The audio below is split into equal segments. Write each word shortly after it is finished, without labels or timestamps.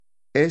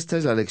Esta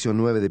es la lección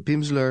 9 de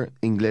Pimsleur,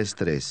 Inglés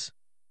 3.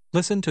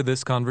 Listen to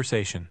this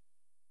conversation.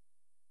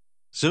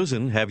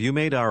 Susan, have you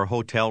made our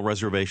hotel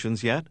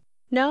reservations yet?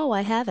 No,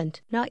 I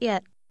haven't. Not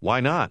yet. Why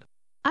not?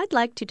 I'd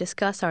like to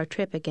discuss our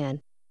trip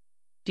again.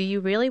 Do you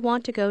really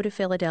want to go to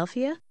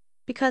Philadelphia?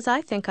 Because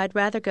I think I'd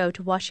rather go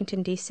to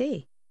Washington,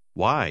 D.C.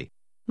 Why?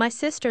 My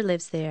sister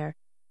lives there.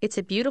 It's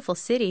a beautiful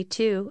city,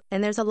 too,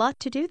 and there's a lot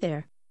to do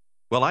there.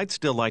 Well, I'd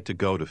still like to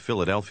go to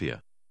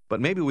Philadelphia, but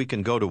maybe we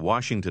can go to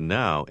Washington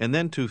now and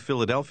then to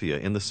Philadelphia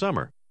in the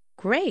summer.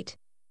 Great!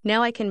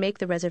 Now I can make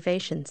the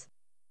reservations.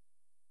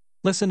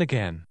 Listen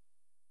again.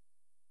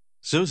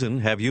 Susan,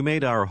 have you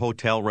made our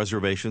hotel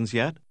reservations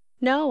yet?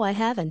 No, I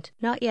haven't.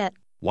 Not yet.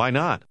 Why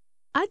not?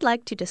 I'd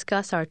like to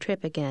discuss our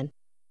trip again.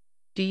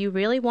 Do you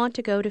really want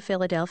to go to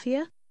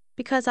Philadelphia?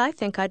 Because I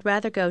think I'd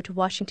rather go to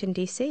Washington,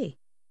 D.C.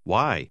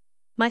 Why?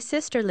 My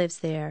sister lives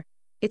there.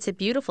 It's a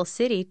beautiful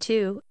city,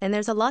 too, and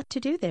there's a lot to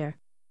do there.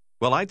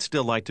 Well, I'd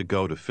still like to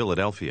go to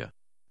Philadelphia,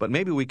 but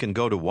maybe we can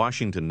go to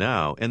Washington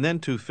now and then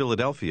to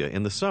Philadelphia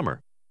in the summer.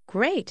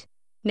 Great!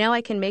 Now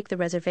I can make the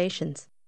reservations.